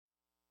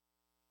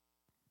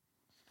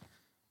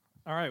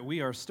All right,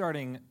 we are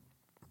starting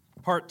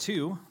part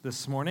 2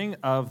 this morning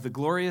of The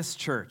Glorious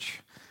Church,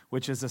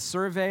 which is a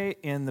survey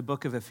in the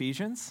book of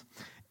Ephesians.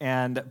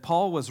 And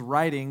Paul was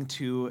writing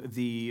to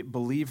the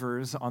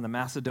believers on the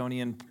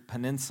Macedonian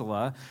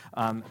Peninsula,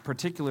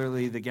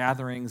 particularly the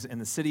gatherings in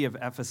the city of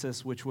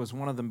Ephesus, which was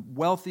one of the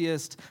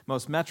wealthiest,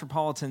 most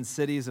metropolitan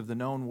cities of the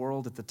known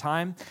world at the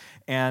time.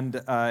 And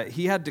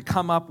he had to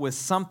come up with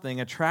something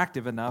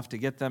attractive enough to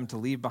get them to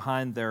leave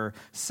behind their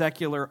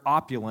secular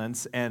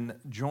opulence and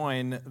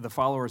join the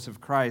followers of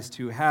Christ,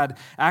 who had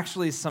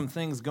actually some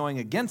things going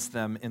against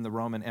them in the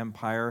Roman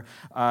Empire.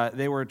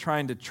 They were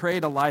trying to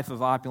trade a life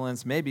of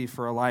opulence, maybe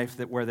for a life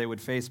where they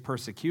would face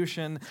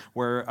persecution,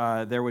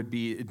 where there would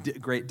be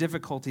great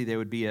difficulty. They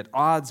would be at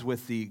odds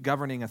with the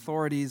governing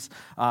authorities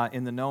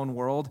in the known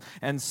world.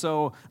 And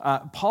so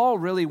Paul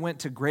really went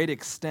to great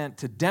extent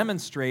to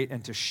demonstrate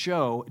and to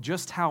show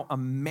just how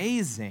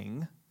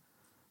amazing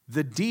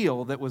the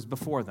deal that was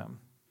before them.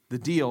 The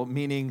deal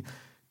meaning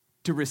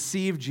to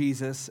receive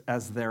Jesus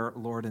as their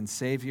Lord and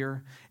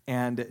Savior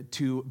and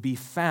to be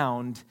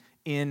found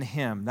in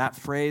Him. That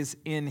phrase,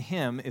 in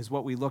Him, is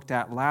what we looked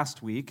at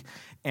last week.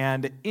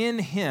 And in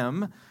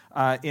Him,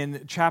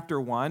 in chapter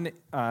 1,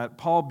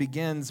 Paul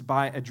begins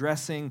by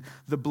addressing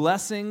the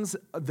blessings,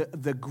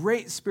 the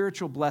great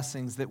spiritual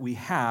blessings that we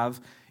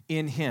have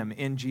in Him,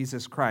 in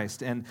Jesus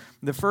Christ. And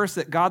the first,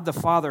 that God the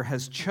Father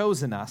has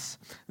chosen us,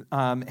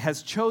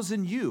 has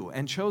chosen you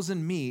and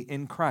chosen me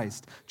in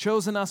Christ,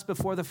 chosen us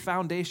before the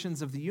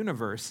foundations of the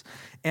universe,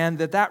 and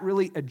that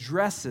really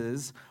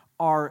addresses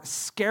our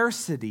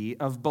scarcity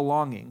of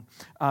belonging.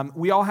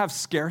 We all have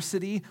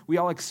scarcity. We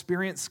all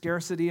experience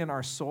scarcity in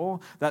our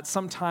soul. That's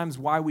sometimes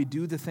why we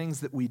do the things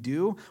that we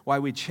do, why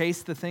we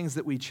chase the things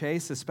that we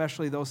chase,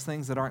 especially those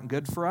things that aren't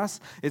good for us.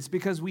 It's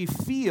because we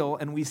feel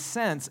and we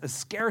sense a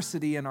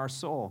scarcity in our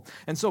soul.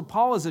 And so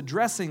Paul is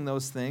addressing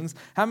those things.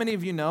 How many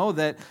of you know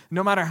that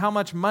no matter how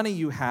much money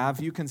you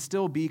have, you can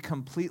still be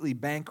completely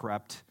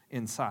bankrupt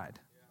inside?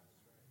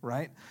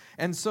 Right?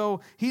 And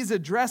so he's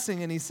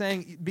addressing and he's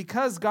saying,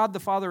 because God the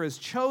Father has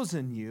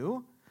chosen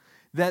you,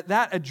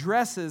 that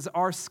addresses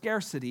our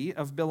scarcity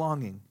of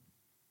belonging.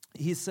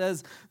 He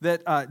says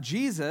that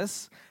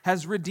Jesus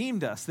has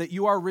redeemed us, that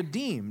you are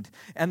redeemed,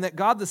 and that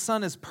God the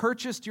Son has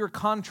purchased your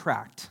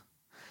contract,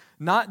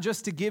 not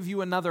just to give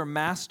you another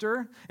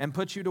master and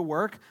put you to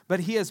work, but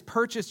He has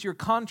purchased your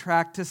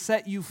contract to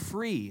set you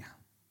free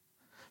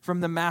from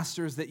the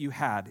masters that you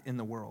had in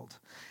the world.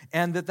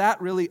 And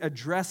that really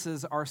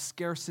addresses our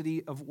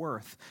scarcity of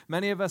worth.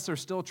 Many of us are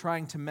still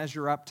trying to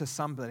measure up to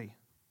somebody,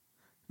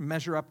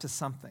 measure up to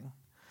something,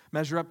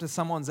 measure up to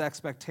someone's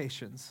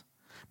expectations.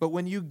 But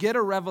when you get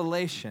a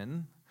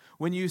revelation,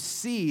 when you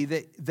see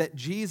that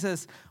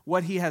Jesus,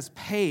 what He has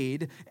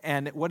paid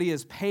and what He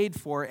has paid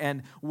for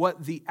and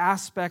what the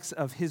aspects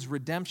of His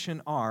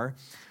redemption are,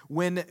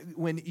 when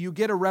you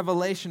get a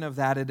revelation of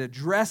that, it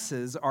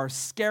addresses our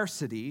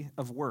scarcity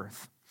of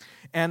worth.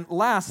 And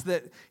last,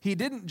 that He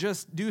didn't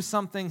just do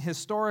something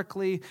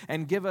historically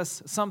and give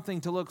us something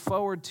to look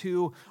forward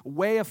to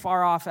way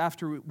afar off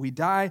after we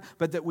die,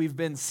 but that we've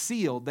been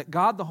sealed, that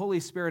God the Holy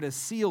Spirit has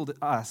sealed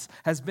us,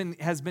 has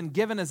been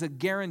given as a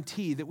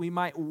guarantee that we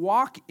might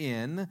walk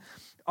in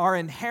our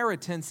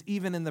inheritance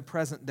even in the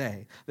present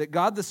day. That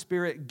God the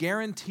Spirit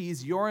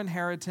guarantees your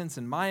inheritance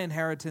and my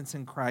inheritance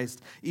in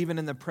Christ even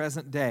in the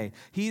present day.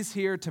 He's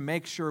here to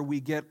make sure we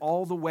get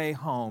all the way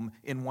home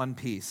in one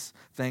piece.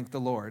 Thank the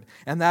Lord.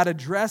 And that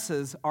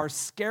addresses our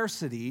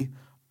scarcity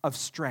of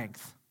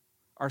strength.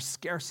 Our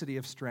scarcity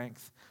of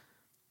strength.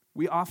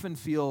 We often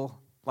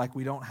feel like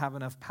we don't have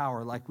enough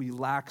power, like we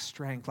lack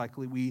strength, like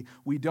we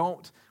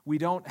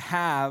don't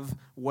have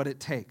what it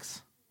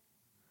takes.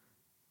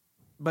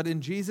 But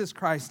in Jesus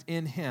Christ,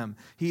 in Him,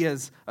 He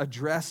has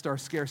addressed our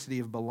scarcity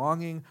of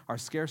belonging, our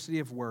scarcity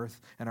of worth,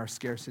 and our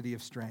scarcity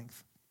of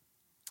strength.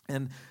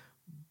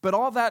 But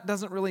all that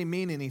doesn't really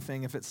mean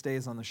anything if it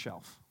stays on the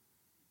shelf.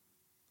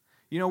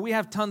 You know, we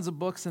have tons of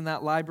books in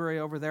that library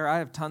over there. I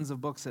have tons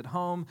of books at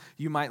home.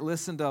 You might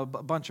listen to a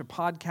bunch of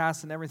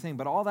podcasts and everything,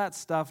 but all that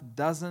stuff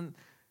doesn't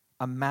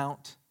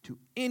amount to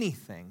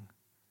anything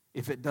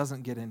if it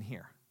doesn't get in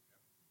here.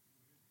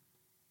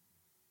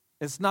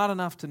 It's not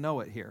enough to know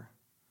it here.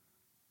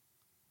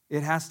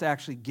 It has to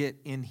actually get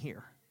in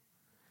here.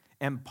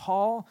 And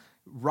Paul,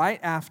 right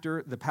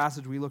after the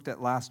passage we looked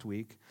at last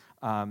week,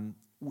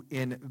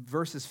 in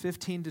verses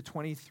 15 to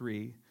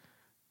 23,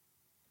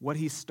 what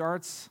he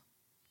starts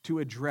to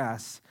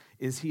address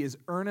is he is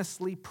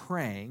earnestly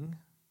praying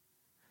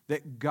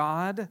that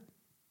God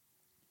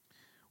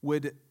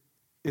would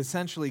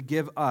essentially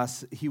give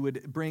us, He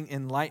would bring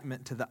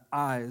enlightenment to the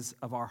eyes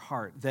of our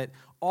heart. That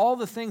all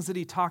the things that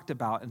he talked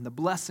about and the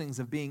blessings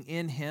of being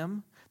in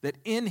Him, that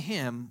in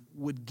Him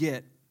would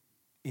get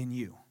in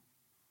you.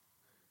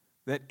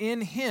 That in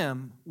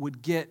Him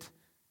would get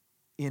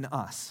in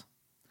us.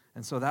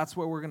 And so that's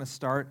where we're going to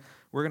start.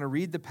 We're going to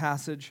read the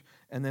passage,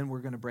 and then we're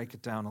going to break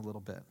it down a little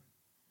bit.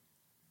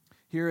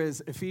 Here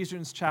is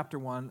Ephesians chapter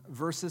 1,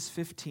 verses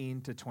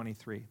 15 to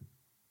 23.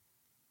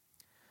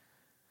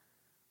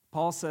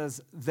 Paul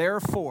says,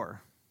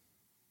 "Therefore,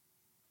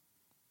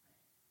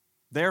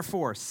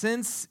 Therefore,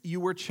 since you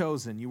were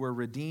chosen, you were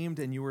redeemed,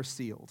 and you were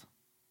sealed.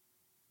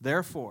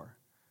 Therefore,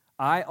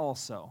 I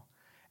also,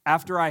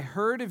 after I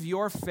heard of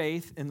your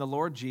faith in the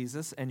Lord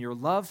Jesus and your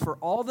love for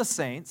all the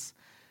saints,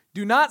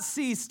 do not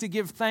cease to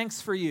give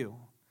thanks for you,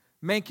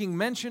 making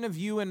mention of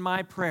you in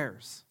my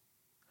prayers,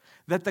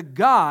 that the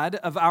God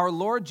of our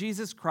Lord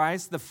Jesus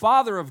Christ, the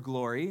Father of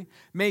glory,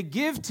 may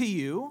give to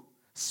you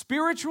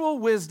spiritual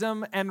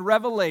wisdom and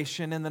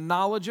revelation in the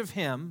knowledge of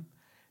him,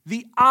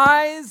 the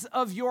eyes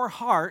of your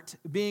heart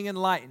being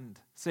enlightened.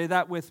 Say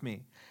that with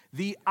me.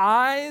 The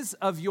eyes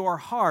of your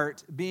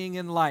heart being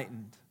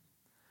enlightened,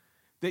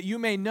 that you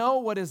may know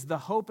what is the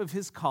hope of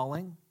his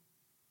calling,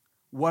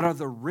 what are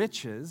the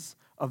riches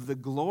of the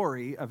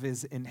glory of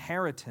his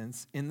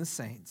inheritance in the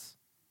saints,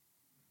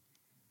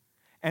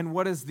 and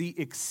what is the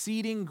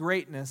exceeding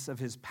greatness of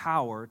his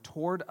power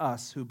toward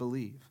us who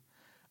believe,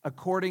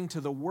 according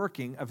to the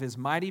working of his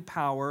mighty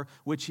power,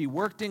 which he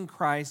worked in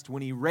Christ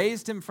when he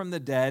raised him from the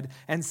dead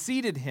and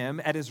seated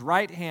him at his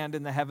right hand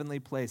in the heavenly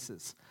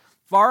places,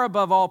 far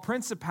above all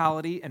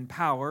principality and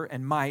power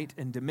and might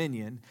and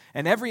dominion,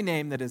 and every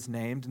name that is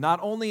named, not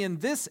only in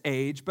this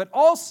age, but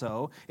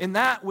also in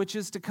that which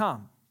is to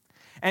come.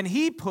 And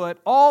he put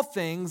all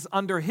things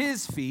under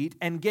his feet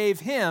and gave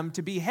him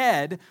to be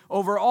head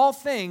over all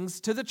things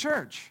to the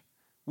church,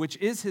 which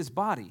is his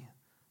body,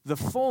 the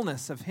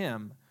fullness of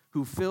him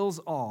who fills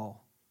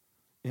all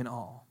in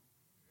all.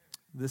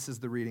 This is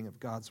the reading of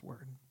God's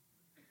word.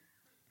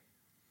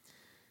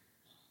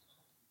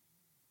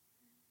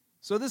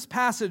 So this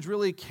passage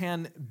really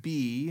can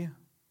be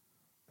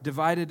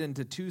divided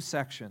into two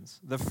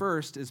sections. The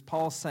first is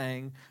Paul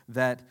saying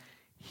that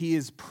he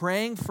is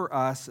praying for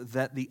us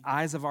that the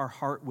eyes of our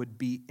heart would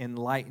be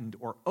enlightened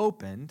or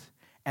opened.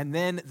 And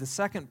then the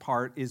second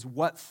part is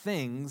what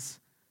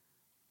things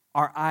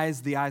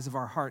the eyes of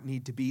our heart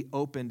need to be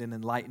opened and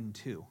enlightened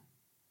to.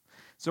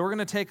 So we're going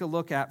to take a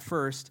look at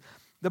first.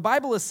 The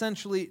Bible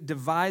essentially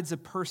divides a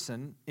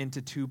person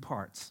into two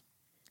parts,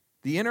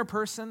 the inner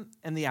person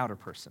and the outer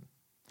person.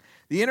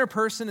 The inner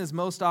person is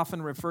most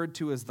often referred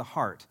to as the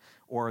heart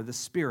or the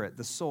spirit,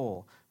 the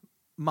soul,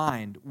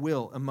 mind,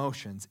 will,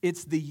 emotions.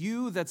 It's the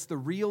you that's the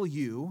real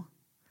you,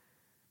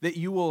 that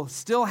you will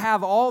still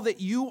have all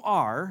that you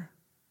are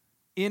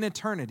in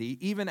eternity,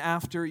 even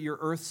after your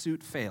earth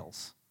suit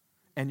fails,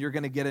 and you're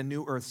going to get a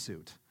new earth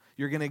suit.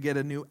 You're going to get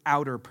a new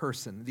outer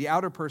person. The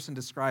outer person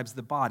describes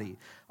the body,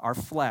 our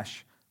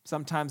flesh.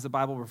 Sometimes the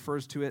Bible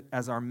refers to it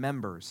as our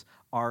members,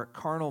 our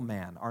carnal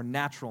man, our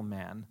natural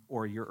man,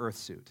 or your earth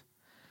suit.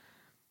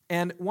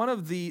 And one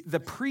of the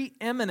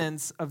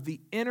preeminence of the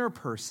inner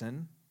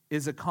person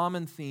is a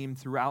common theme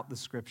throughout the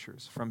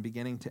scriptures from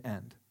beginning to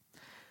end.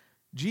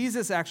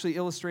 Jesus actually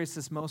illustrates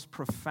this most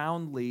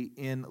profoundly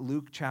in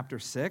Luke chapter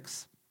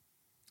 6.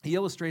 He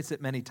illustrates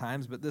it many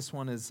times, but this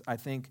one is, I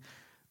think,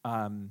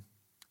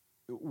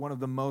 one of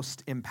the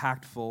most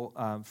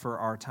impactful for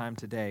our time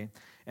today.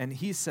 And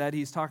he said,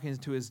 he's talking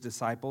to his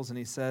disciples, and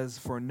he says,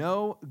 "For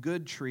no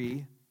good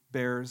tree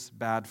bears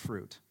bad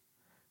fruit,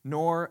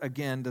 nor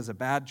again does a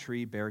bad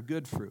tree bear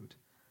good fruit.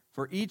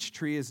 For each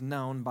tree is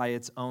known by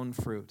its own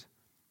fruit.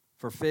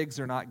 For figs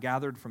are not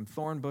gathered from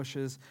thorn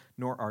bushes,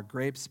 nor are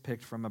grapes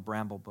picked from a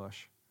bramble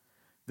bush.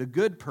 The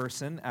good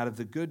person out of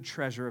the good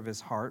treasure of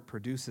his heart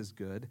produces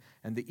good,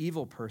 and the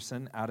evil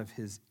person out of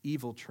his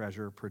evil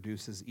treasure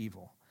produces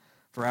evil.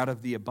 For out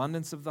of the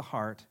abundance of the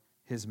heart,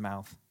 his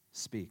mouth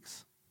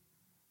speaks."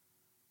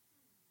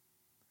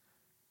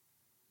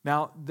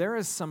 Now, there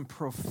is some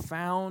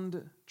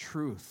profound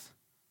truth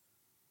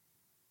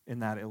in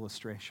that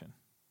illustration.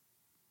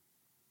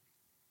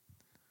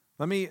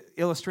 Let me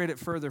illustrate it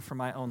further from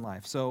my own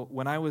life. So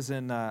when I was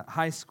in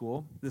high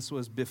school, this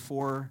was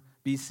before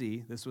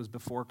BC, this was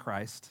before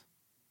Christ.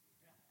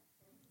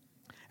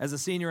 As a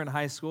senior in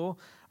high school,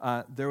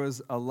 there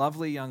was a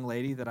lovely young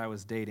lady that I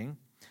was dating,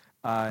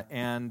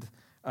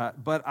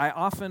 but I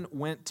often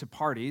went to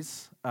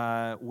parties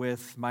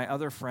with my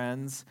other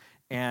friends,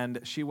 and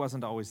she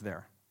wasn't always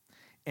there.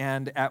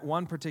 And at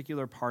one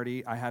particular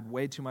party, I had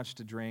way too much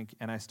to drink,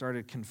 and I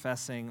started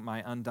confessing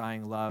my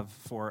undying love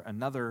for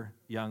another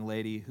young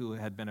lady who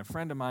had been a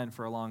friend of mine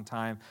for a long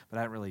time, but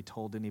I hadn't really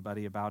told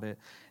anybody about it.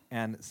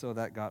 And so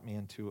that got me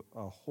into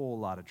a whole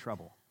lot of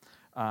trouble.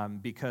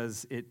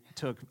 Because it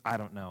took, I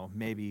don't know,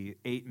 maybe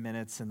 8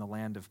 minutes in the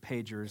land of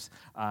pagers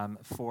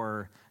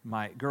for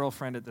my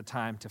girlfriend at the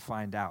time to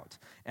find out.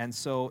 And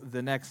so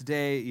the next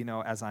day,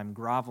 as I'm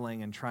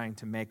groveling and trying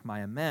to make my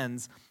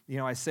amends,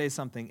 I say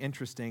something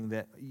interesting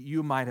that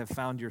you might have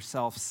found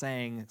yourself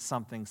saying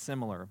something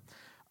similar.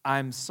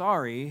 "I'm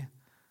sorry,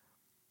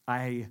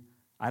 I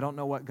don't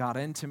know what got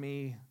into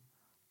me.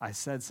 I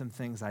said some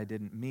things I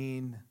didn't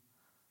mean.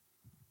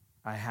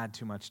 I had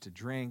too much to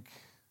drink."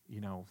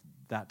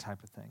 That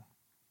type of thing.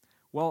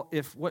 Well,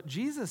 if what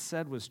Jesus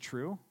said was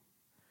true,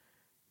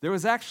 there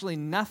was actually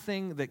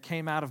nothing that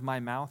came out of my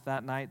mouth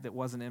that night that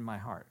wasn't in my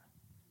heart.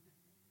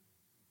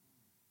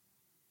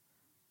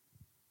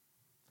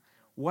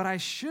 What I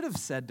should have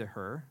said to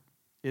her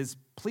is,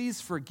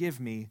 "Please forgive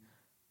me,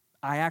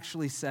 I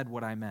actually said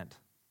what I meant."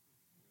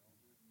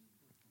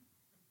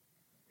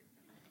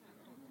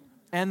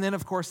 And then,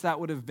 of course, that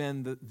would have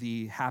been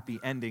the happy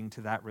ending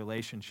to that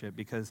relationship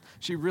because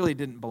she really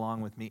didn't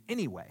belong with me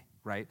anyway,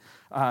 right?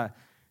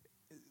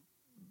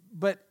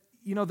 But,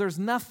 there's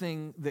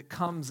nothing that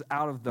comes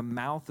out of the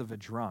mouth of a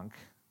drunk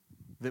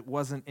that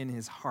wasn't in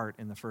his heart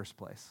in the first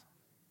place.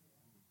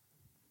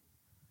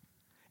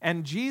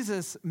 And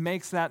Jesus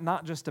makes that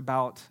not just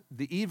about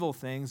the evil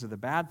things or the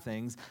bad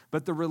things,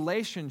 but the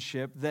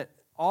relationship that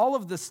all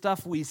of the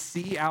stuff we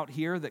see out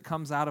here that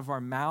comes out of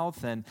our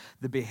mouth and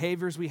the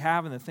behaviors we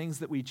have and the things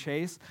that we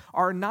chase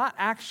are not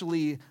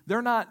actually,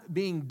 they're not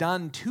being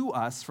done to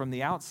us from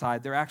the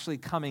outside. They're actually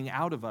coming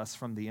out of us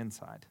from the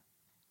inside.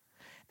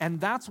 And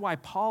that's why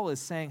Paul is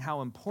saying how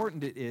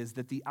important it is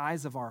that the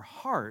eyes of our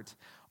heart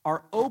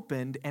are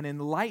opened and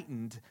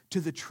enlightened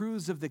to the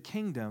truths of the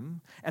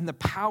kingdom and the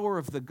power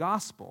of the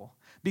gospel,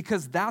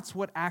 because that's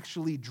what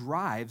actually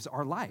drives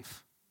our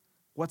life.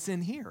 What's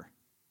in here?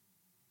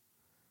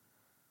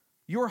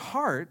 Your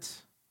heart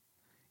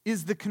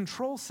is the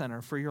control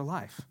center for your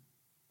life.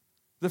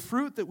 The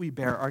fruit that we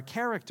bear, our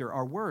character,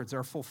 our words,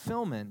 our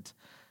fulfillment,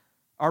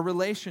 our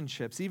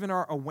relationships, even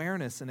our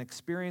awareness and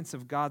experience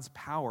of God's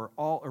power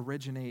all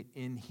originate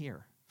in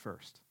here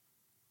first,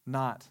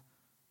 not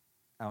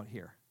out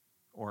here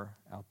or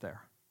out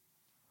there.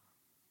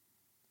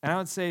 And I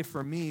would say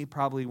for me,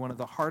 probably one of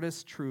the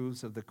hardest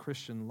truths of the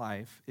Christian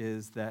life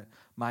is that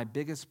my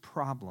biggest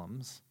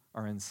problems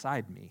are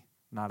inside me,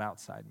 not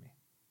outside me.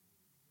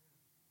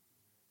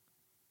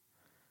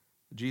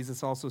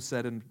 Jesus also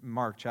said in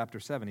Mark chapter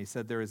 7, he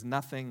said, there is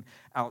nothing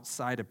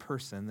outside a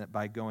person that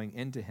by going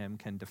into him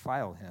can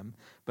defile him,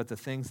 but the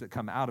things that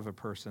come out of a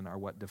person are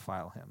what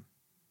defile him.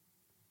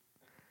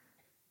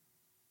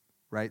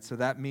 Right? So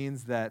that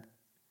means that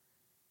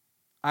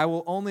I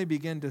will only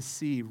begin to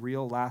see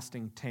real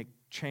lasting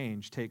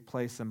change take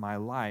place in my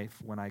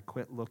life when I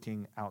quit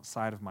looking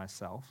outside of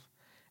myself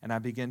and I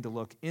begin to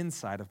look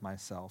inside of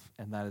myself,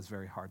 and that is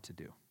very hard to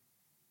do.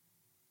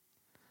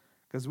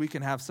 Because we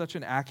can have such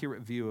an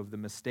accurate view of the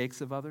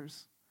mistakes of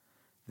others,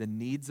 the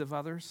needs of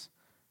others,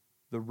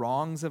 the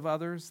wrongs of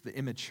others, the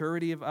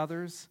immaturity of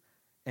others,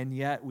 and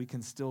yet we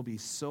can still be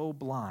so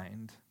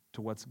blind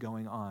to what's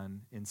going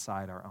on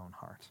inside our own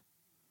heart.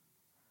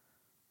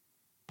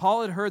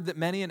 Paul had heard that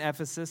many in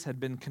Ephesus had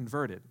been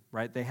converted,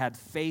 right? They had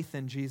faith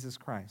in Jesus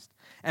Christ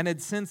and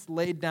had since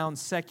laid down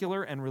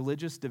secular and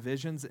religious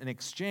divisions in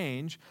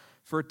exchange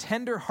for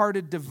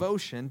tender-hearted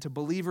devotion to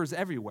believers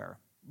everywhere.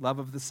 Love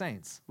of the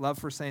saints, love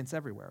for saints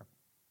everywhere.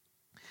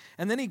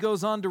 And then he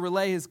goes on to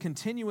relay his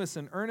continuous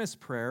and earnest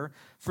prayer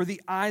for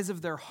the eyes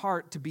of their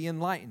heart to be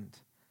enlightened.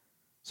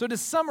 So to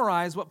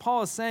summarize, what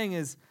Paul is saying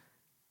is,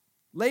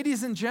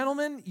 ladies and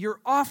gentlemen, you're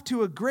off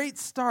to a great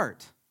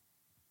start.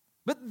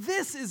 But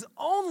this is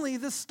only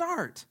the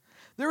start.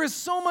 There is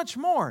so much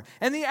more.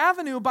 And the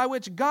avenue by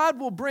which God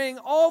will bring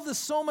all the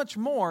so much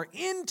more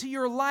into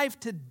your life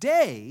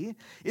today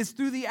is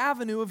through the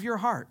avenue of your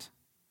heart.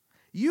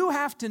 You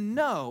have to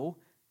know,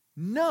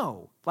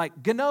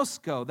 like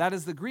gnosko, that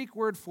is the Greek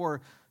word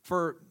for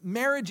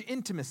marriage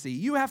intimacy.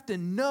 You have to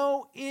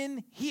know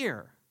in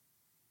here,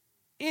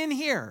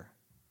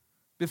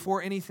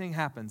 before anything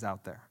happens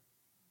out there.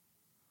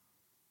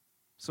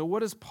 So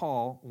what does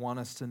Paul want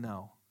us to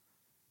know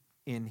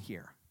in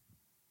here?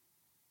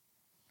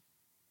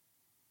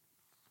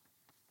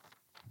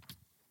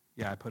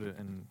 Yeah, I put it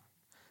in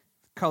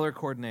color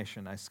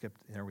coordination. I skipped.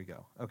 There we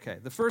go. Okay,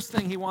 the first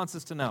thing he wants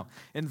us to know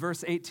in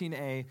verse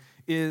 18a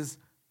is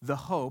the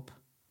hope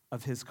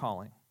of his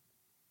calling.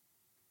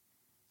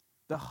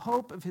 The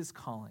hope of his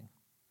calling.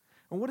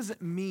 And what does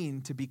it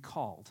mean to be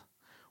called?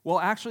 Well,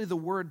 actually, the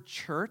word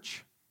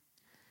church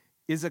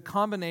is a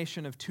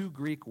combination of two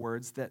Greek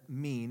words that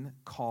mean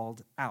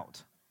called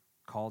out.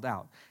 Called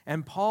out.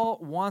 And Paul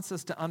wants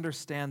us to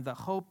understand the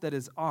hope that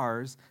is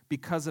ours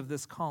because of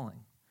this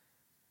calling.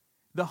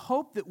 The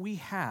hope that we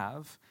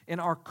have in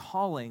our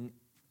calling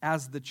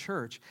as the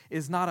church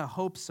is not a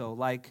hope so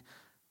like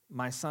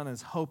my son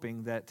is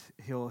hoping that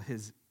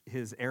his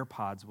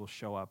AirPods will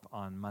show up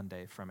on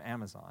Monday from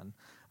Amazon,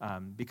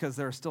 because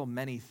there are still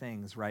many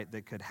things, right,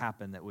 that could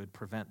happen that would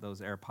prevent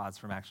those AirPods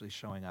from actually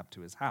showing up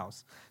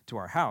to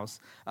our house.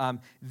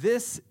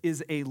 This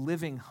is a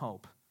living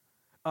hope,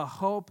 a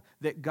hope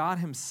that God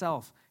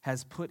himself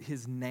has put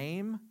his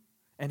name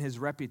and his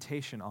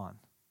reputation on.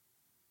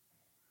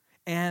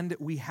 And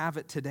we have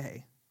it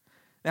today.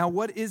 Now,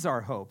 what is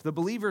our hope? The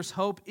believer's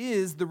hope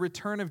is the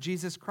return of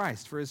Jesus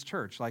Christ for his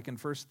church, like in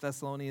 1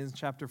 Thessalonians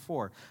chapter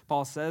 4.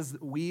 Paul says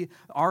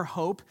our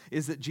hope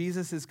is that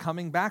Jesus is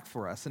coming back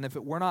for us, and if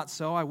it were not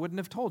so, I wouldn't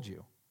have told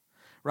you.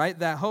 Right?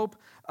 That hope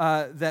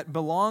that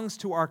belongs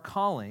to our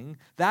calling,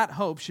 that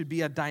hope should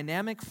be a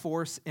dynamic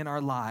force in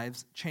our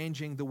lives,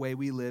 changing the way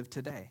we live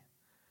today.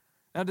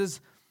 Now,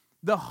 does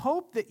the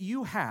hope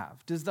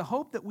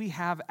that we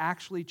have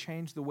actually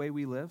change the way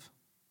we live?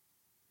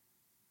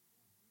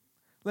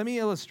 Let me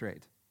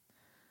illustrate.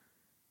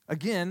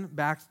 Again,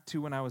 back to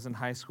when I was in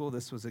high school,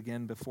 this was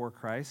again before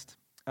Christ,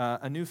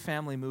 a new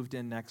family moved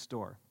in next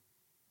door.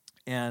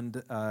 And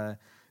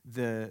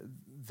the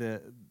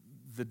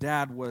the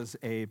dad was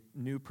a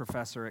new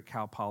professor at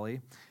Cal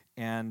Poly,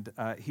 and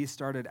he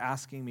started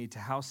asking me to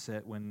house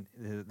sit when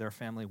their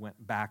family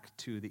went back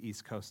to the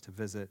East Coast to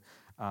visit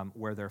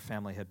where their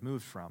family had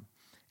moved from.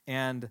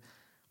 And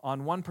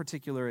on one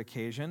particular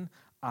occasion,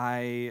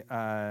 they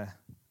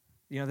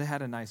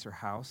had a nicer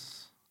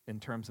house in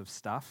terms of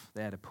stuff.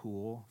 They had a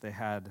pool.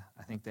 I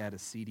think they had a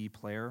CD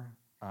player.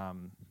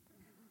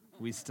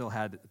 We still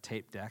had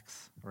tape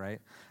decks, right?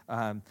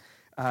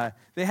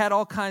 They had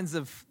all kinds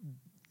of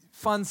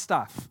fun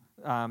stuff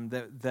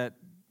that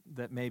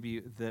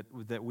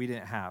we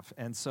didn't have.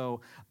 And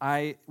so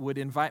I would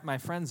invite my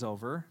friends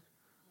over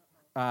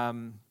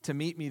to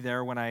meet me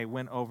there when I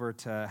went over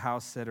to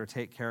house sit or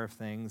take care of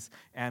things,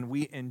 and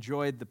we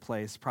enjoyed the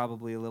place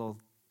probably a little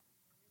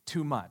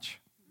too much.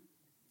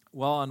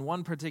 Well, on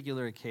one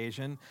particular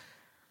occasion,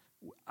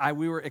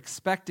 we were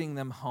expecting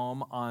them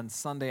home on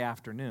Sunday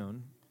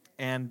afternoon,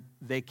 and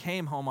they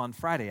came home on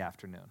Friday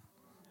afternoon.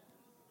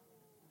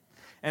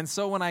 And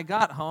so when I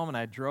got home and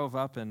I drove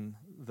up in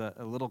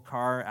a little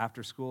car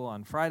after school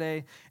on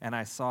Friday, and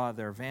I saw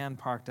their van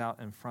parked out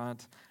in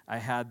front, I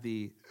had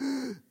the,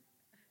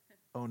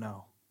 oh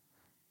no.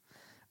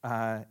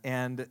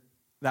 And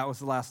that was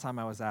the last time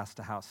I was asked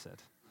to house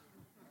sit.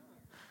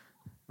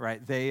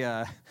 Right?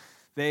 The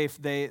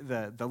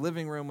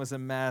living room was a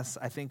mess.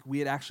 I think we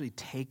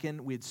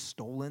had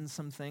stolen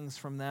some things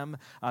from them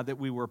that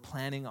we were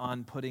planning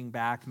on putting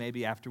back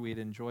maybe after we had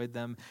enjoyed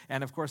them.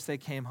 And of course they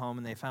came home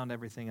and they found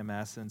everything a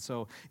mess. And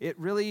so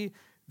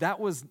that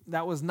was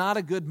not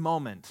a good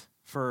moment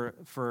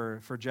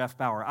for Jeff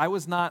Bauer. I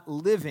was not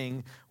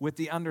living with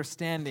the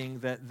understanding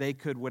that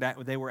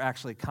they were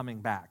actually coming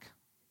back.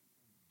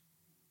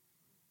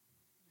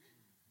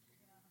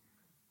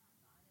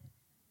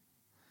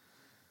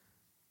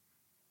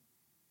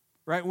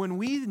 Right? When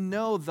we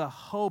know the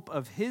hope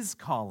of his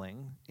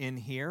calling in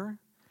here,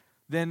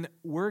 then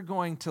we're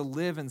going to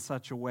live in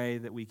such a way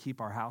that we keep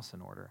our house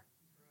in order.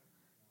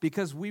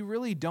 Because we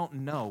really don't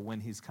know when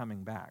he's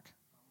coming back.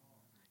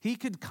 He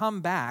could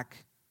come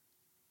back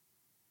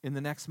in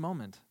the next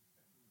moment.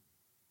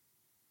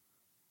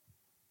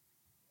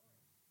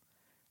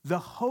 The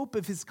hope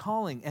of his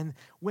calling, and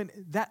when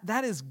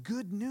that is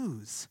good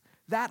news.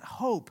 That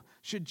hope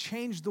should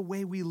change the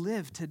way we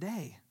live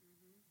today.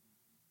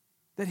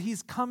 That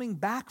he's coming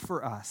back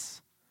for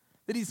us.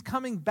 That he's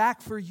coming back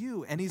for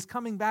you, and he's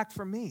coming back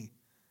for me.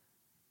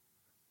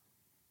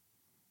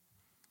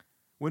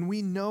 When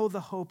we know the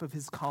hope of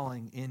his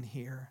calling in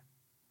here,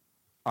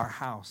 our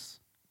house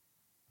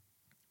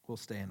will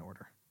stay in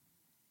order.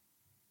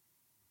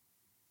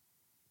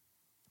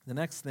 The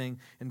next thing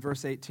in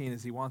verse 18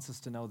 is he wants us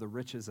to know the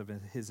riches of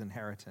his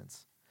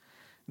inheritance.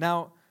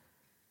 Now,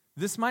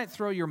 this might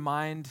throw your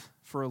mind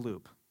for a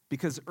loop.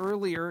 Because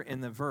earlier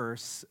in the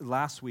verse,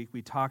 last week,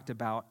 we talked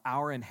about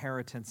our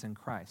inheritance in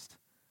Christ.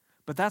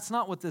 But that's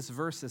not what this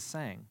verse is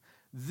saying.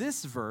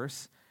 This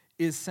verse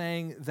is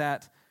saying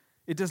that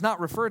it does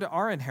not refer to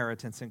our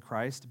inheritance in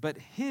Christ, but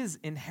his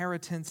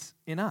inheritance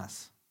in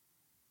us.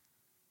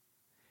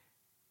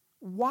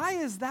 Why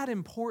is that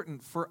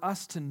important for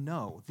us to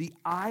know, the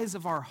eyes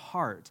of our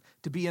heart,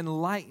 to be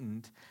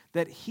enlightened,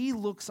 that he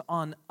looks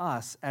on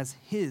us as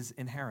his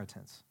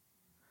inheritance?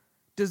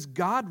 Does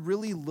God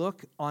really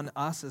look on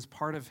us as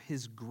part of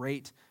his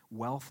great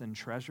wealth and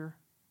treasure?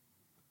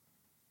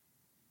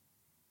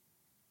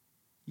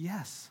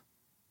 Yes.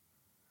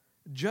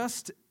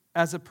 Just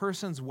as a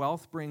person's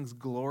wealth brings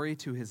glory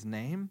to his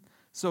name,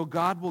 so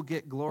God will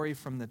get glory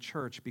from the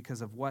church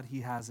because of what he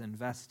has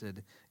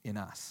invested in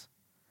us.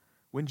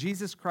 When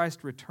Jesus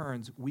Christ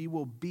returns, we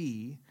will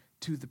be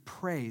to the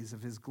praise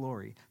of his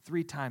glory.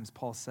 3 times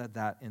Paul said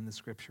that in the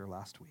scripture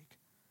last week.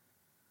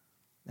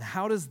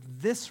 How does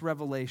this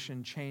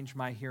revelation change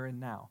my here and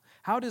now?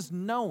 How does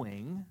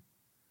knowing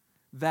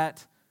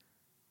that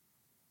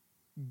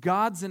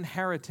God's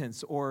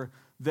inheritance, or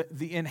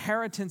the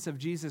inheritance of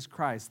Jesus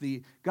Christ,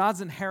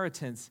 God's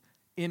inheritance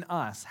in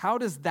us, how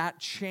does that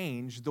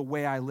change the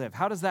way I live?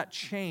 How does that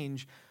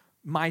change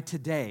my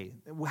today?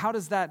 How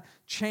does that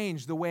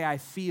change the way I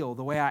feel,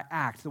 the way I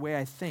act, the way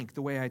I think,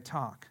 the way I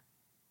talk?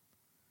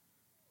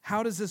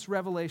 How does this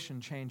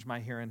revelation change my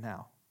here and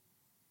now?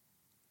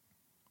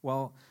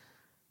 Well,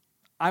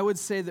 I would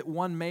say that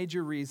one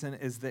major reason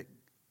is that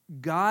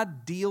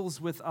God deals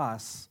with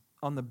us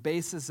on the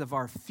basis of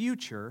our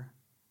future,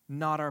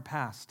 not our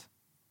past.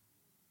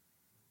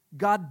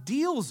 God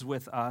deals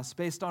with us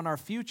based on our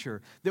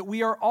future, that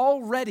we are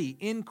already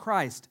in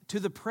Christ to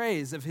the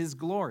praise of his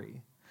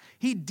glory.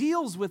 He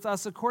deals with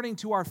us according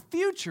to our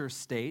future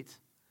state,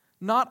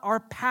 not our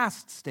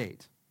past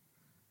state.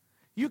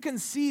 You can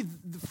see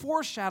the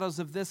foreshadows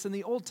of this in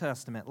the Old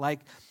Testament,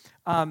 like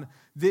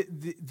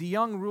the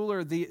young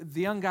ruler, the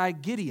young guy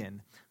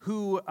Gideon,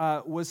 who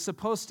was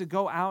supposed to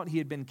go out. He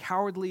had been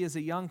cowardly as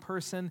a young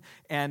person,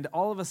 and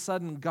all of a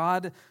sudden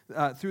God,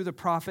 through the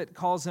prophet,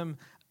 calls him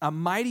a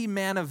mighty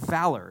man of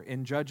valor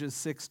in Judges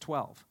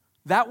 6:12.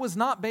 That was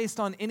not based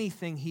on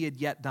anything he had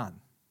yet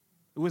done.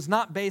 It was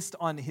not based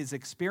on his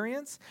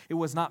experience. It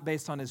was not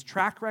based on his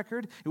track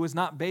record. It was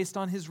not based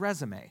on his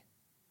resume.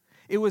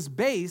 It was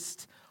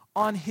based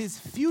on his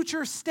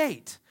future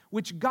state,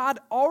 which God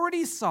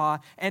already saw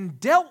and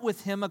dealt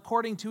with him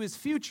according to his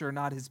future,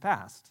 not his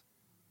past.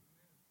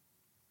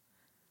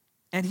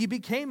 And he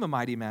became a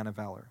mighty man of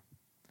valor.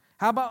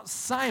 How about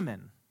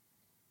Simon?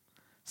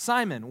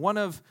 Simon, one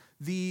of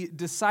the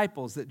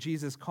disciples that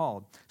Jesus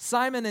called.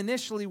 Simon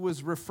initially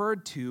was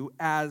referred to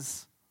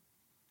as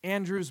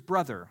Andrew's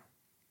brother.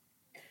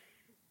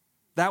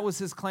 That was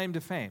his claim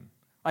to fame.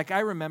 Like I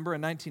remember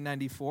in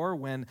 1994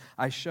 when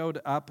I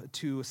showed up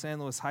to San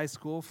Luis High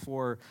School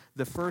for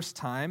the first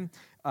time,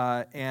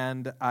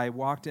 and I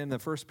walked in. The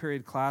first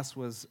period class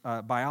was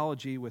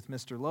biology with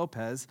Mr.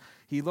 Lopez.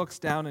 He looks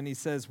down and he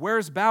says,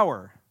 "Where's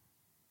Bauer?"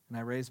 And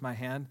I raised my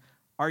hand.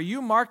 "Are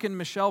you Mark and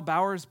Michelle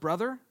Bauer's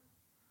brother?"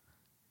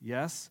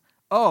 "Yes."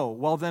 "Oh,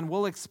 well then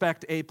we'll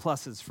expect A+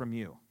 from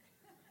you."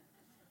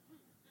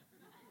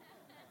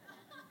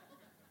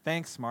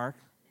 "Thanks, Mark.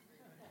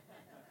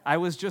 I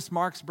was just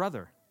Mark's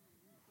brother."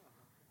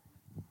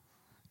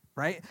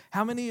 Right?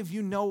 How many of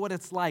you know what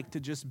it's like to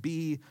just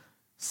be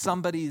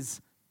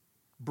somebody's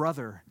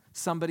brother,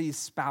 somebody's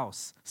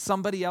spouse,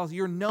 somebody else?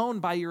 You're known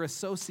by your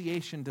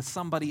association to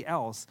somebody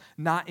else,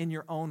 not in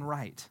your own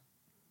right.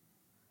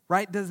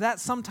 Right? Does that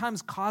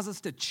sometimes cause us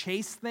to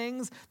chase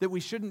things that we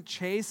shouldn't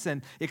chase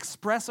and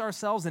express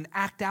ourselves and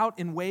act out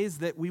in ways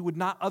that we would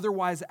not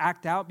otherwise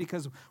act out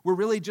because we're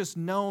really just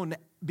known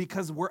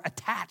because we're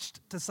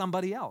attached to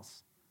somebody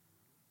else?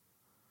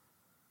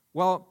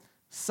 Well,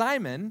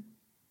 Simon,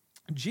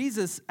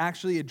 Jesus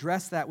actually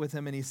addressed that with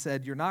him, and he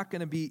said,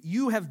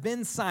 you have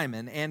been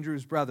Simon,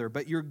 Andrew's brother,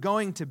 but you're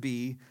going to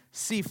be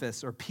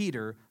Cephas, or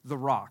Peter, the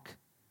rock.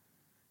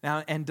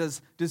 Now, and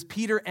does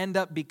Peter end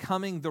up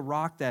becoming the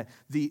rock, that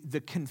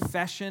the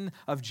confession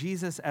of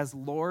Jesus as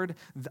Lord,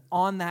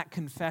 on that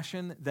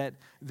confession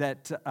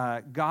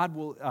that God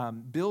will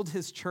build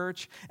his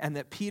church, and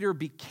that Peter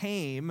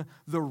became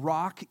the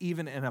rock,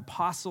 even an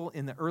apostle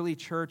in the early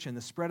church and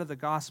the spread of the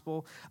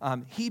gospel?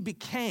 He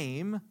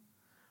became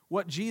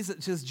what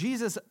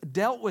Jesus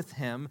dealt with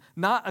him,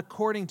 not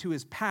according to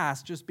his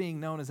past, just being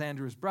known as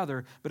Andrew's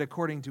brother, but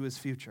according to his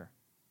future.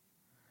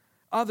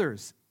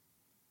 Others,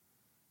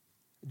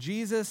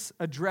 Jesus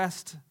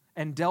addressed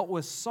and dealt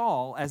with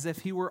Saul as if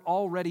he were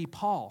already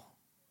Paul.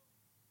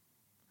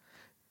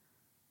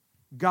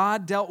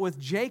 God dealt with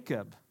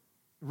Jacob,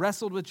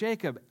 wrestled with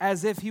Jacob,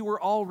 as if he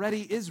were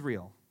already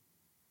Israel.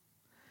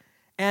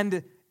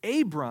 And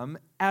Abram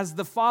as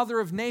the father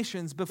of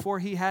nations before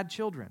he had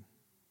children.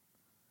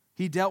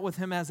 He dealt with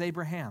him as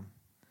Abraham.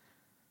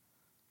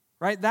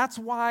 Right? That's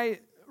why,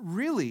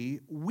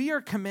 really, we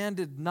are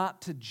commanded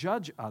not to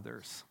judge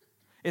others.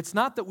 It's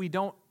not that we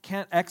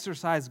can't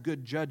exercise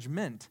good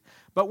judgment,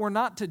 but we're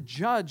not to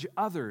judge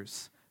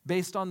others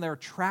based on their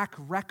track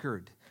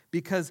record,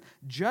 because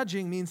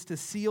judging means to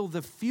seal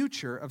the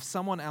future of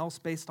someone else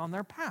based on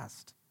their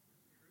past.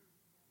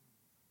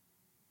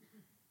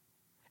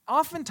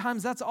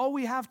 Oftentimes, that's all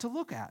we have to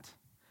look at.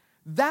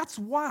 That's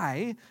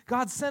why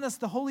God sent us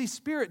the Holy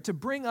Spirit to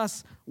bring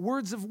us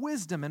words of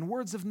wisdom and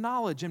words of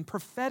knowledge and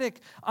prophetic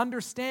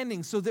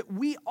understanding, so that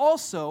we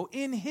also,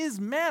 in his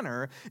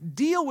manner,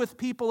 deal with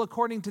people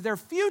according to their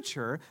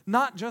future,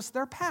 not just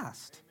their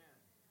past. Amen.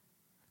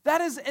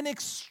 That is an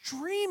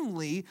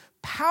extremely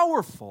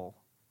powerful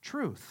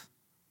truth.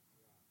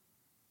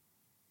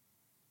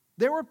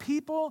 There were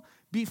people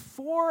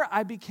before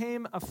I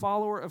became a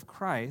follower of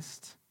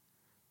Christ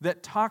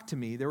that talked to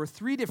me. There were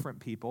 3 different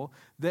people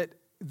that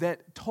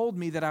told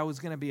me that I was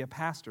going to be a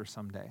pastor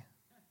someday.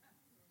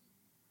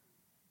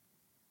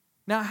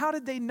 Now, how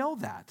did they know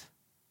that?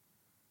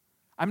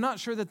 I'm not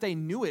sure that they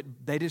knew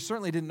it. They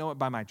certainly didn't know it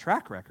by my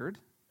track record.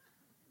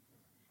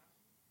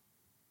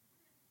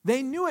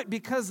 They knew it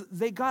because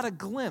they got a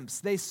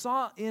glimpse. They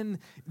saw through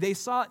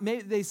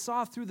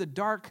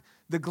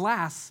the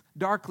glass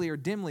darkly or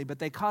dimly, but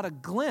they caught a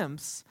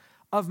glimpse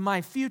of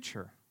my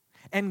future.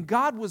 And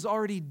God was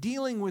already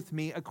dealing with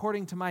me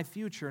according to my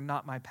future,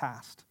 not my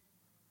past.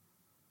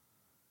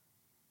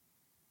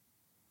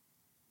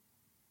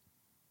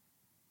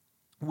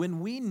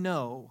 When we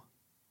know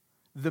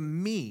the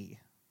me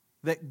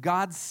that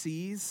God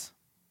sees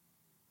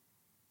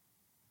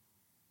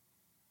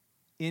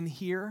in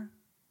here,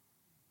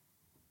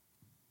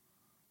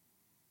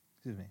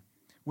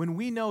 when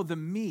we know the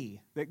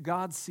me that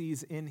God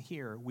sees in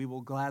here, we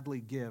will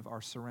gladly give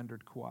our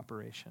surrendered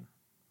cooperation.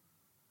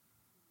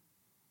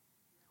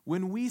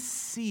 When we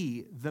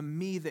see the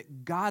me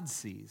that God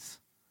sees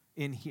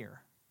in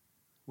here,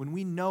 when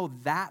we know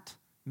that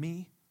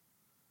me,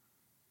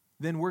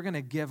 then we're going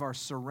to give our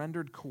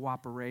surrendered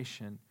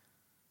cooperation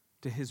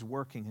to his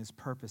working, his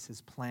purpose,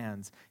 his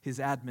plans, his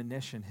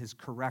admonition, his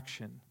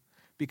correction,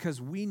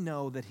 because we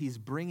know that he's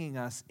bringing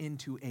us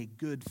into a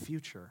good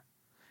future,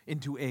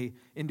 into a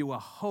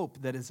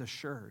hope that is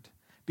assured,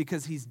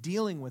 because he's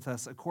dealing with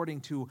us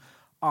according to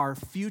our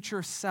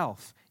future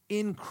self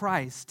in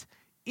Christ,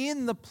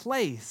 in the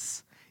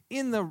place,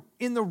 in the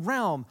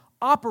realm,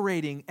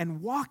 operating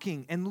and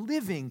walking and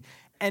living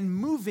and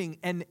moving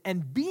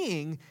and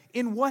being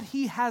in what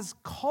he has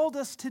called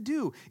us to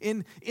do,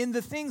 in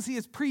the things he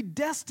has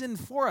predestined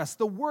for us,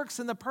 the works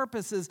and the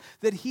purposes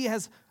that he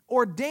has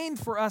ordained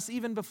for us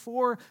even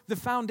before the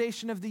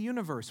foundation of the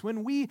universe.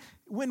 When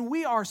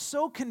we are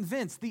so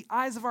convinced, the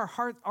eyes of our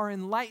heart are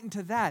enlightened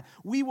to that,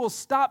 we will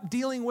stop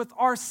dealing with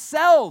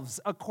ourselves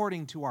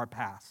according to our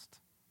past.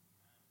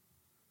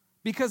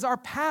 Because our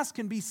past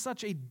can be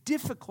such a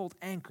difficult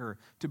anchor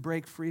to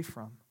break free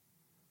from.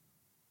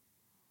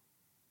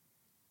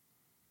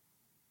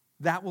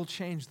 That will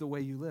change the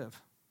way you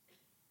live.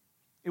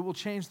 It will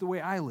change the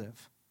way I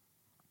live.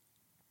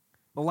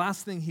 The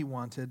last thing he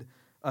wanted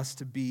us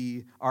to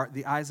be,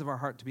 the eyes of our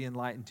heart to be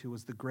enlightened to,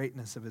 was the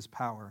greatness of his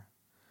power.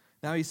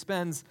 Now he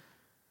spends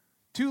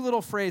 2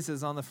 little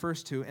phrases on the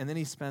first 2, and then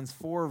he spends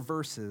 4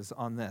 verses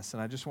on this.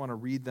 And I just want to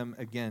read them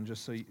again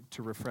just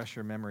to refresh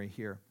your memory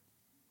here.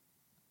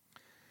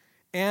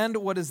 And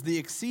what is the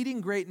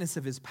exceeding greatness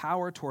of his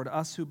power toward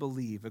us who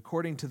believe,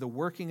 according to the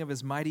working of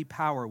his mighty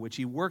power, which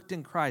he worked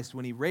in Christ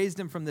when he raised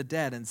him from the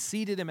dead and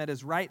seated him at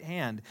his right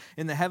hand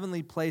in the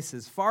heavenly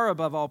places, far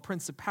above all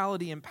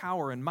principality and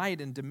power and might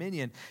and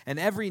dominion, and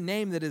every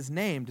name that is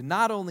named,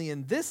 not only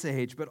in this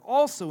age, but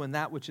also in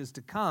that which is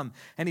to come.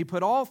 And he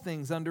put all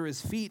things under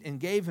his feet and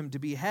gave him to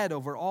be head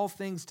over all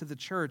things to the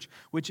church,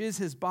 which is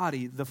his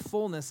body, the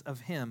fullness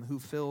of him who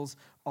fills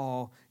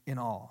all in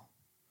all.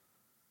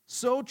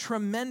 So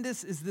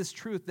tremendous is this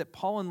truth that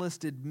Paul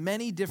enlisted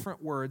many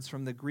different words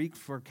from the Greek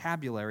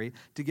vocabulary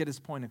to get his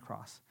point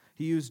across.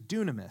 He used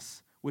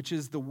dunamis, which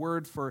is the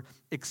word for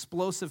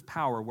explosive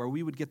power, where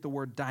we would get the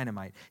word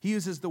dynamite. He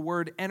uses the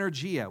word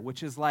energia,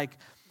 which is like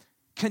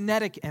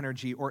kinetic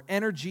energy or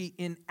energy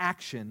in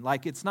action.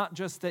 Like it's not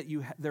just that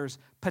there's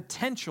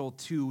potential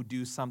to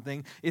do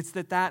something, it's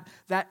that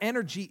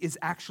energy is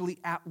actually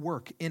at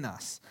work in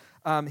us.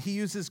 He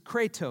uses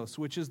kratos,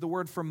 which is the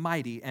word for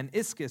mighty, and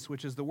ischus,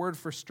 which is the word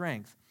for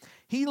strength.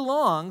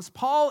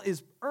 Paul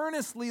is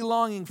earnestly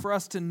longing for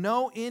us to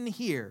know in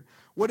here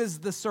what is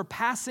the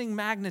surpassing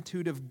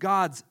magnitude of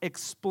God's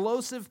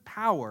explosive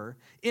power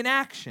in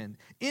action,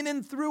 in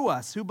and through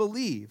us who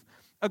believe,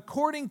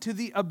 according to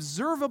the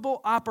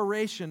observable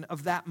operation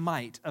of that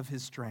might of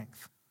his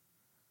strength.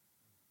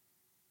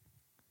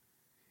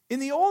 In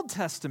the Old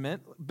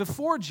Testament,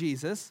 before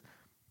Jesus,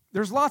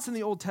 there's lots in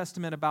the Old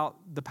Testament about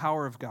the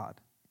power of God.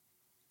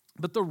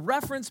 But the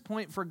reference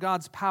point for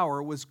God's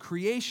power was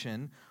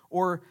creation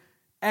or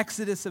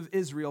exodus of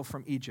Israel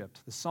from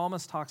Egypt. The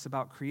psalmist talks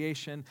about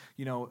creation,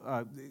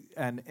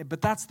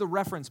 but that's the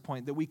reference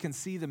point, that we can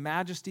see the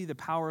majesty, the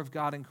power of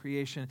God in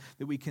creation,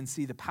 that we can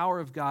see the power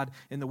of God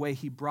in the way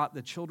he brought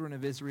the children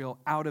of Israel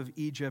out of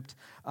Egypt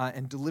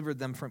and delivered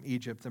them from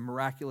Egypt, the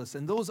miraculous.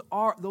 And those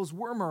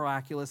were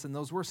miraculous, and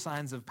those were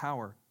signs of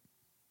power.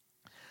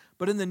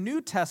 But in the New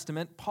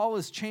Testament, Paul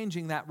is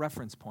changing that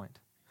reference point.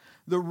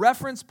 The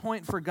reference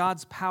point for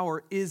God's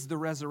power is the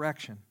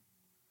resurrection.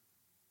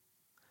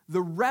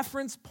 The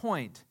reference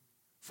point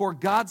for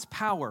God's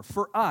power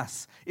for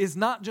us is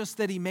not just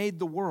that he made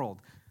the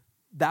world.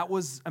 That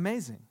was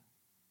amazing.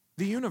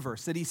 The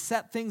universe, that he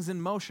set things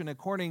in motion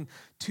according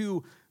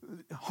to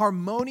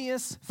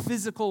harmonious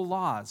physical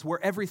laws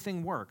where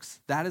everything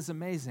works. That is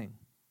amazing.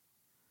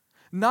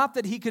 Not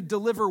that he could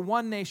deliver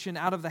one nation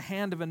out of the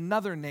hand of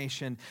another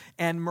nation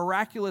and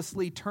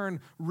miraculously turn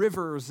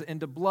rivers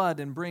into blood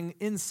and bring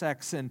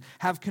insects and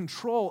have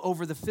control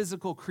over the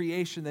physical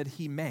creation that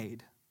he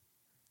made.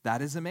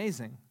 That is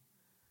amazing.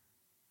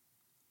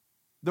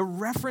 The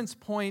reference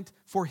point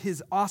for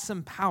his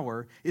awesome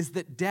power is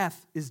that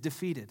death is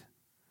defeated,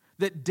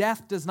 that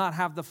death does not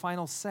have the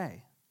final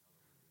say,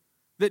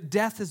 that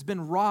death has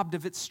been robbed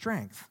of its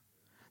strength,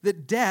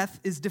 that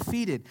death is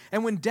defeated.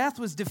 And when death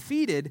was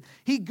defeated,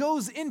 he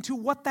goes into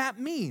what that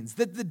means,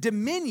 that the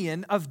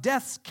dominion of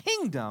death's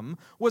kingdom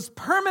was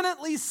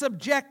permanently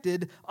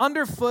subjected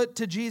underfoot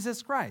to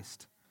Jesus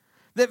Christ.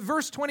 That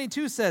verse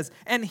 22 says,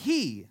 and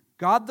he,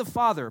 God the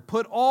Father,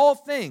 put all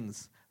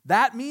things,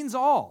 that means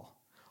all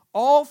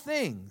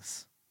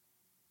things,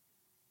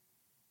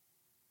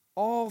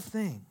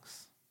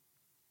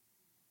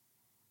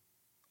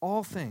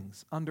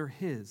 under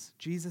his,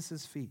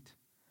 Jesus' feet,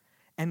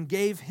 and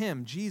gave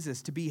him,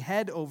 Jesus, to be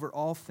head over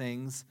all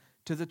things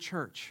to the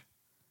church.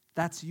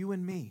 That's you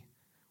and me.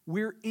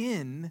 We're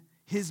in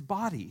his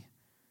body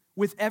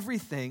with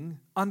everything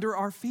under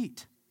our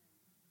feet.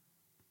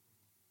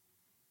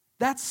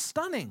 That's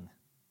stunning.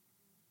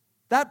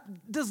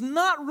 That does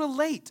not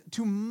relate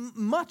to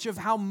much of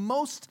how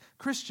most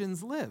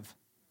Christians live.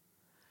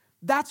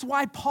 That's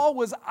why Paul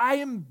was, I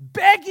am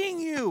begging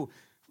you,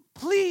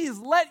 please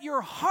let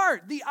your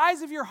heart, the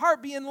eyes of your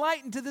heart, be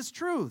enlightened to this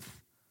truth.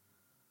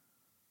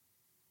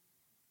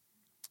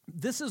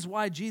 This is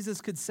why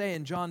Jesus could say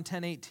in John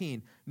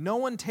 10:18, no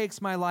one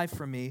takes my life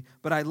from me,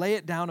 but I lay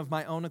it down of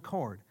my own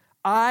accord.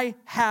 I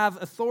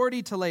have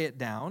authority to lay it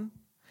down,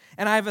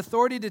 and I have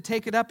authority to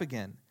take it up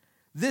again.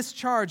 This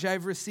charge I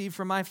have received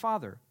from my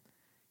Father.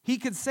 He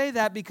could say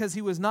that because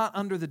he was not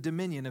under the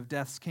dominion of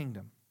death's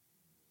kingdom.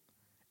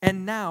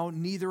 And now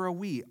neither are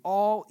we.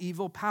 All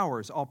evil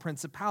powers, all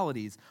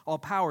principalities, all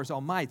powers,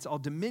 all mights, all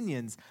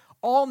dominions,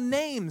 all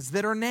names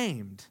that are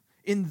named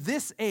in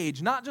this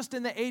age, not just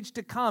in the age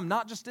to come,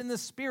 not just in the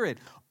spirit,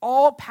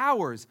 all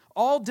powers,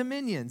 all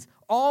dominions,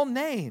 all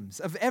names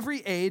of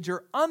every age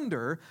are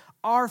under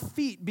our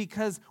feet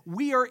because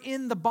we are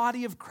in the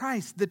body of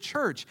Christ, the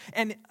church.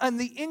 And on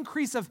the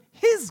increase of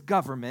his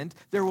government,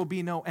 there will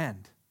be no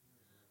end.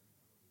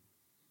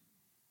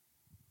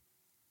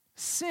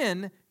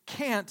 Sin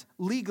can't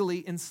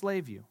legally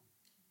enslave you.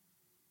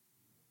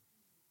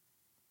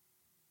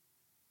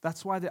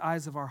 That's why the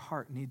eyes of our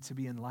heart need to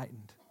be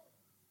enlightened.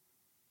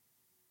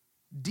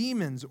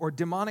 Demons or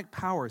demonic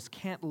powers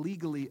can't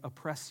legally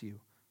oppress you.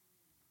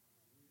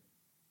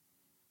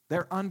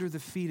 They're under the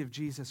feet of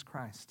Jesus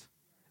Christ,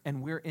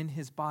 and we're in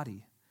his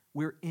body.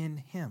 We're in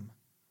him.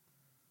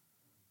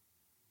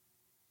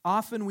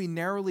 Often we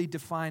narrowly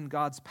define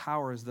God's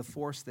power as the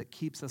force that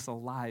keeps us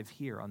alive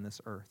here on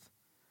this earth.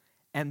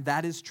 And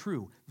that is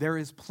true. There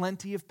is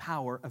plenty of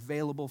power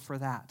available for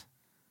that.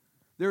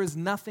 There is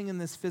nothing in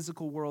this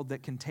physical world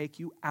that can take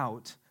you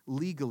out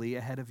legally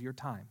ahead of your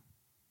time.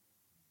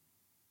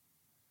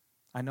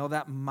 I know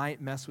that might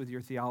mess with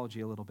your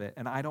theology a little bit,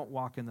 and I don't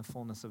walk in the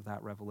fullness of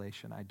that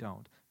revelation. I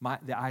don't.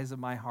 The eyes of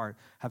my heart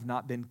have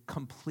not been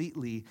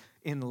completely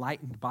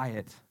enlightened by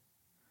it.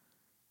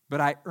 But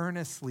I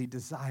earnestly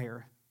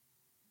desire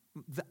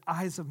the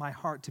eyes of my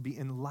heart to be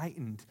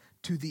enlightened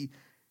to the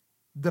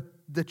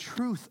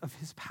truth of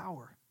his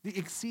power, the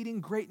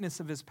exceeding greatness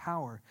of his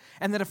power.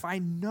 And that if I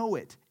know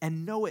it,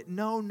 in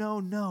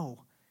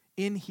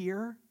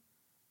here,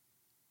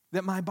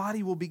 that my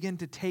body will begin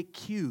to take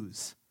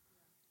cues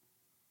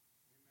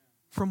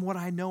from what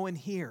I know and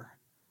hear,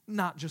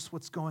 not just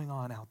what's going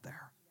on out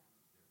there.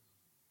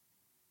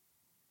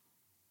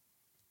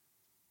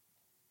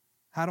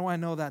 How do I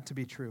know that to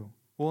be true?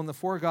 Well, in the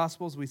four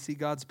Gospels, we see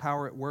God's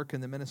power at work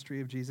in the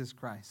ministry of Jesus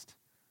Christ.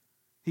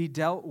 He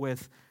dealt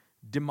with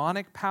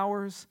demonic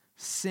powers,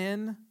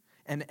 sin,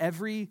 and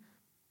every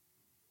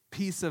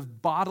piece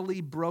of bodily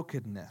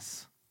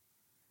brokenness.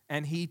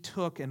 And he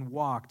took and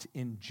walked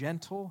in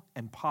gentle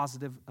and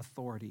positive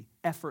authority,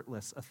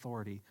 effortless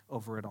authority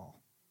over it all.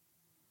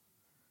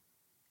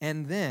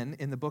 And then,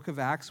 in the book of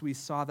Acts, we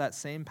saw that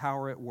same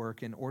power at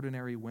work in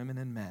ordinary women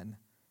and men,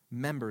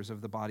 members of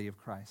the body of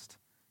Christ,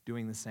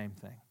 doing the same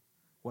thing.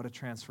 What a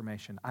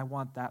transformation. I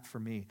want that for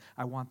me.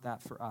 I want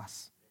that for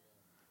us.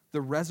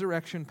 The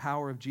resurrection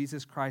power of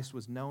Jesus Christ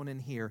was known in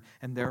here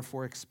and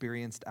therefore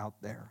experienced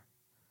out there.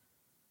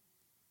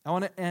 I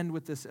want to end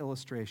with this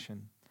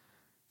illustration.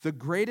 The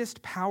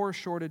greatest power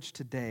shortage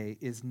today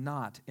is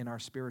not in our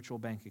spiritual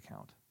bank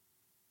account.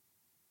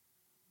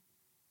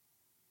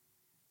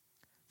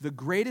 The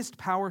greatest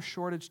power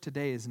shortage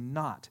today is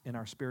not in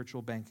our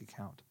spiritual bank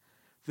account.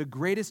 The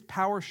greatest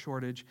power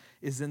shortage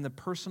is in the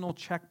personal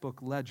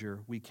checkbook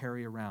ledger we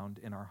carry around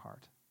in our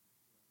heart.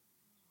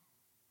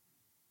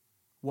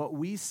 What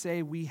we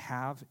say we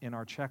have in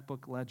our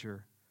checkbook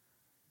ledger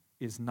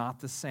is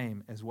not the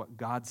same as what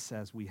God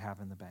says we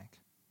have in the bank.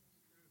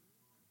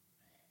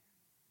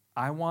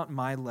 I want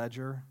my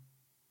ledger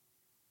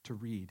to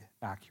read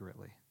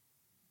accurately.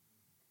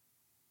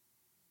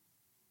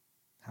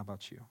 How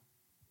about you?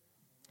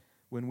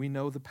 When we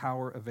know the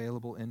power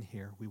available in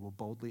here, we will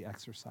boldly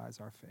exercise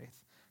our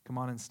faith. Come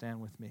on and stand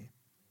with me.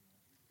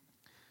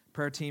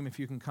 Prayer team, if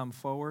you can come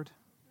forward.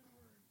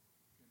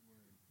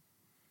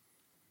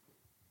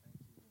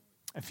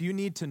 If you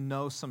need to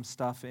know some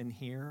stuff in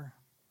here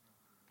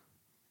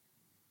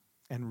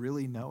and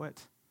really know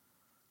it,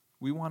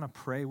 we want to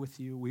pray with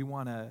you. We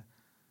want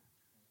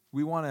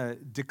to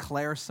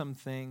declare some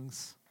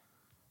things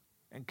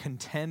and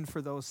contend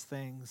for those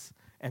things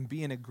and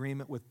be in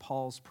agreement with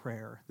Paul's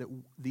prayer that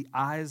the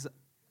eyes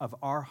of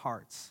our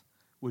hearts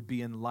would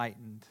be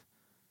enlightened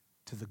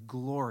to the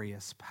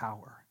glorious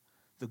power,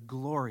 the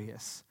glory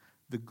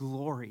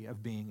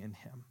of being in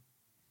him.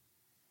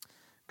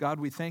 God,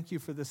 we thank you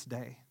for this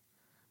day.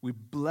 We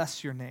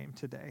bless your name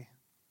today.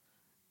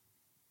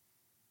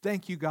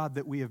 Thank you, God,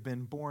 that we have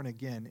been born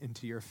again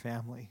into your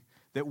family,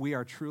 that we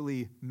are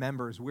truly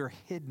members. We're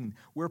hidden.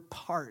 We're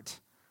part.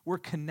 We're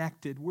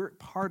connected. We're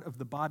part of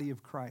the body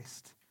of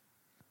Christ.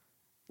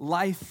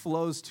 Life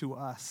flows to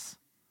us.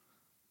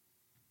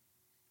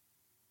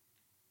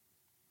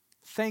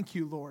 Thank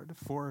you, Lord,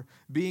 for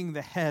being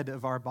the head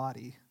of our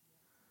body.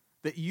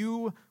 That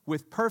you,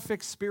 with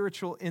perfect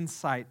spiritual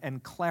insight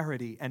and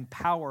clarity and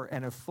power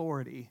and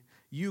authority,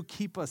 you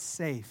keep us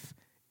safe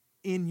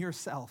in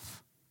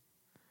yourself.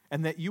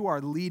 And that you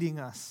are leading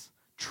us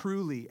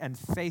truly and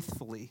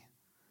faithfully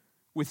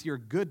with your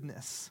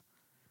goodness.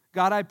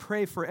 God, I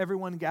pray for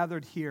everyone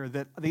gathered here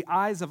that the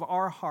eyes of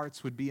our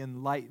hearts would be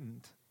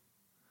enlightened,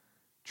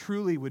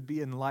 truly would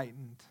be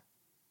enlightened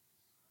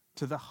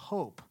to the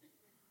hope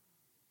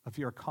of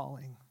your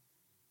calling,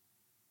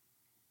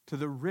 to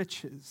the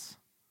riches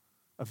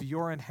of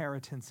your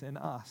inheritance in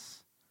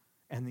us,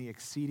 and the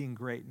exceeding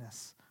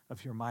greatness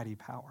of your mighty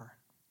power.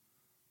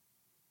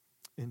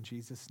 In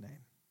Jesus'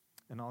 name.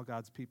 And all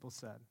God's people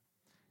said,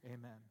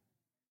 amen.